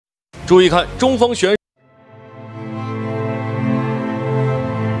注意看，中方选手。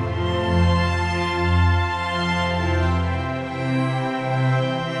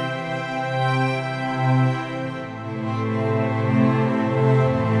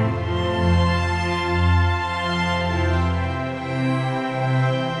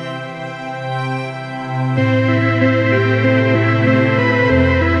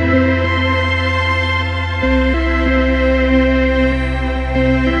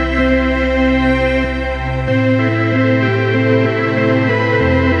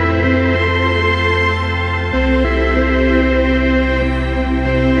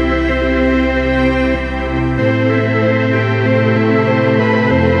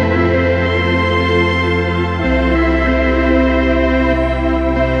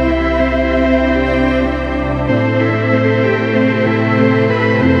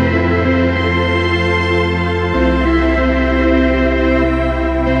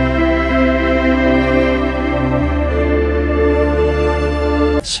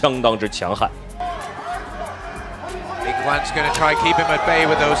 相当之强悍。Ikwan's going to try keep him at bay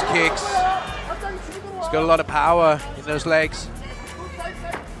with those kicks. He's got a lot of power in those legs.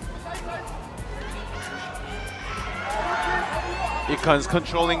 Ikwan's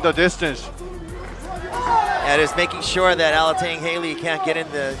controlling the distance. And is making sure that Alatang Haley can't get in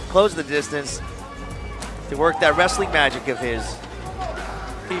the close the distance to work that wrestling magic of his.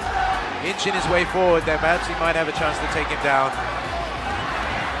 Keep inching his way forward there, perhaps he might have a chance to take him down.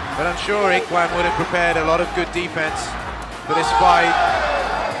 But I'm sure Ikwan would have prepared a lot of good defense for this fight.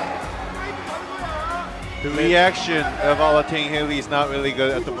 The reaction of Alatang Haley is not really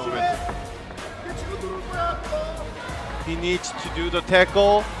good at the moment. He needs to do the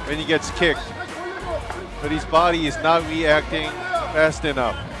tackle when he gets kicked, but his body is not reacting fast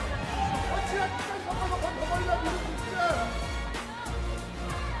enough.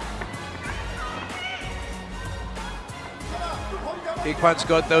 Ikwan's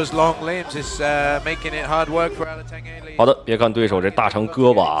got those long limbs, is making it hard work for Alatang Haley. 好的，别看对手这大长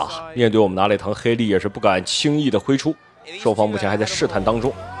胳膊啊，面对我们的阿里腾黑利也是不敢轻易的挥出，双方目前还在试探当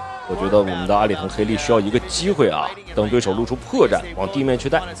中。我觉得我们的阿里腾黑利需要一个机会啊，等对手露出破绽，往地面去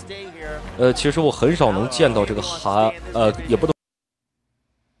带。其实我很少能见到这个也不能